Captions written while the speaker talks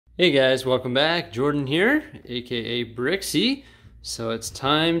Hey guys, welcome back. Jordan here, aka Brixie. So it's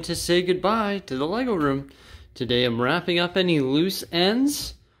time to say goodbye to the Lego room. Today I'm wrapping up any loose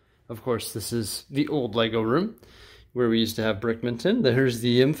ends. Of course, this is the old Lego room where we used to have Brickmanton. There's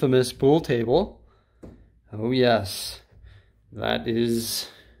the infamous pool table. Oh yes, that is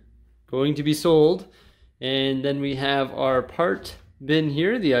going to be sold. And then we have our part bin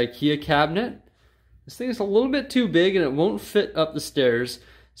here, the IKEA cabinet. This thing is a little bit too big and it won't fit up the stairs.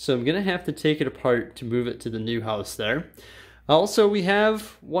 So I'm going to have to take it apart to move it to the new house there. Also, we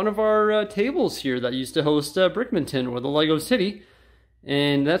have one of our tables here that used to host Brickmanton or the Lego City.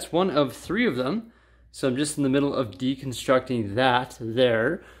 And that's one of 3 of them. So I'm just in the middle of deconstructing that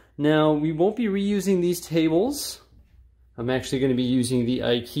there. Now, we won't be reusing these tables. I'm actually going to be using the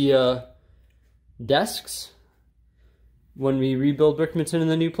IKEA desks when we rebuild Brickmanton in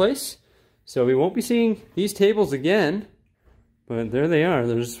the new place. So we won't be seeing these tables again. But there they are.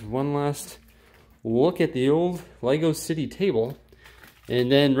 There's one last look at the old Lego City table. And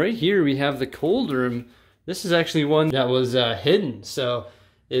then right here we have the cold room. This is actually one that was hidden. So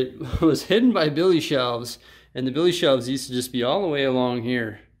it was hidden by billy shelves. And the billy shelves used to just be all the way along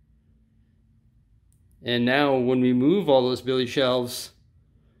here. And now when we move all those billy shelves,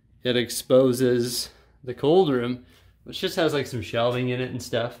 it exposes the cold room, which just has like some shelving in it and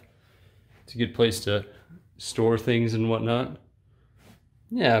stuff. It's a good place to store things and whatnot.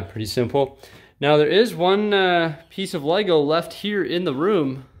 Yeah, pretty simple. Now there is one piece of Lego left here in the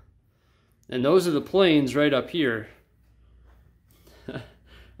room, and those are the planes right up here.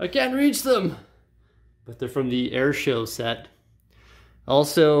 I can't reach them, but they're from the air show set.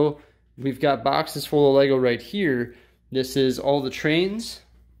 Also, we've got boxes full of Lego right here. This is all the trains,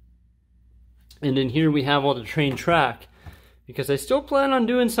 and in here we have all the train track, because I still plan on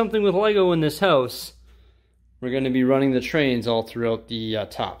doing something with Lego in this house. We're going to be running the trains all throughout the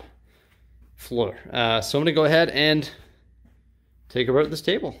top floor. So I'm going to go ahead and take apart this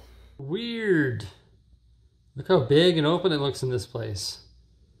table. Weird. Look how big and open it looks in this place.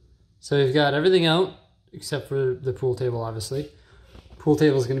 So we've got everything out except for the pool table, obviously. Pool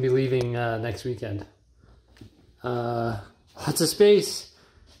table is going to be leaving next weekend. Lots of space.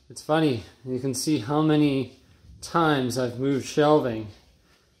 It's funny. You can see how many times I've moved shelving.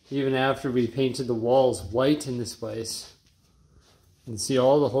 Even after we painted the walls white in this place. You can see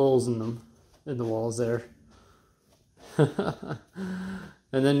all the holes in them, in the walls there. And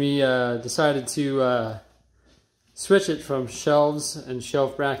then we decided to switch it from shelves and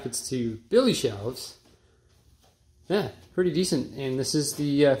shelf brackets to billy shelves. Yeah, pretty decent. And this is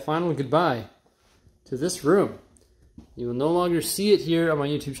the final goodbye to this room. You will no longer see it here on my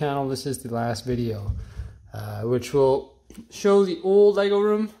YouTube channel. This is the last video, which will show the old Lego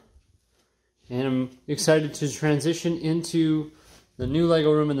room. And I'm excited to transition into the new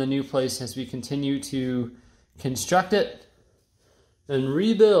Lego room in the new place as we continue to construct it and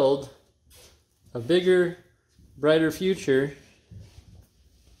rebuild a bigger, brighter future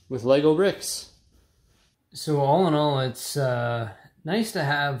with Lego bricks. So all in all, it's nice to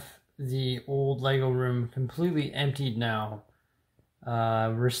have the old Lego room completely emptied now.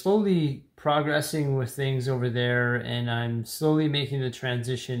 We're slowly progressing with things over there, and I'm slowly making the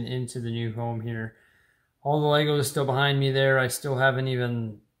transition into the new home here. All the Lego is still behind me there. I still haven't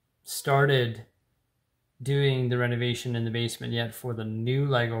even started doing the renovation in the basement yet for the new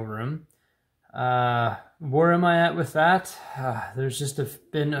Lego room. Where am I at with that? There's just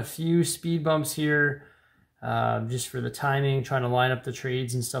been a few speed bumps here, just for the timing, trying to line up the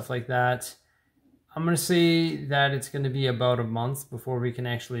trades and stuff like that. I'm going to say that it's going to be about a month before we can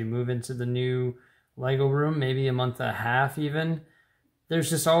actually move into the new Lego room, maybe a month and a half even. There's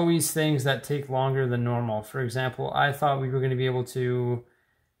just always things that take longer than normal. For example, I thought we were going to be able to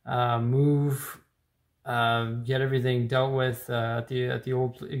move, get everything dealt with at the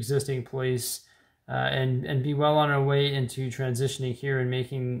old existing place, and be well on our way into transitioning here and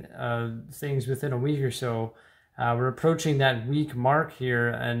making things within a week or so. We're approaching that week mark here,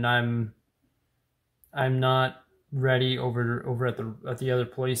 and I'm not ready over at the other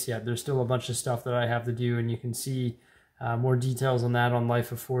place yet. There's still a bunch of stuff that I have to do, and you can see more details on that on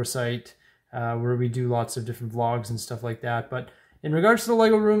Life of Foresight, where we do lots of different vlogs and stuff like that. But in regards to the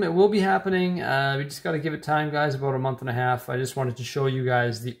Lego room, it will be happening. We just got to give it time, guys, about a month and a half. I just wanted to show you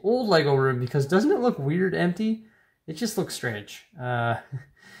guys the old Lego room, because doesn't it look weird empty? It just looks strange.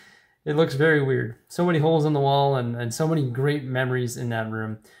 It looks very weird. So many holes in the wall and so many great memories in that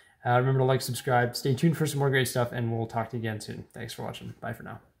room. Remember to like, subscribe, stay tuned for some more great stuff, and we'll talk to you again soon. Thanks for watching. Bye for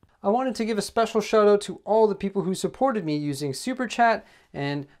now. I wanted to give a special shout out to all the people who supported me using Super Chat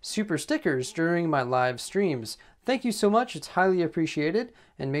and Super Stickers during my live streams. Thank you so much, it's highly appreciated,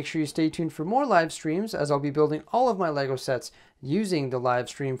 and make sure you stay tuned for more live streams as I'll be building all of my LEGO sets using the live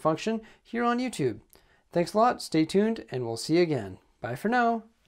stream function here on YouTube. Thanks a lot, stay tuned, and we'll see you again. Bye for now.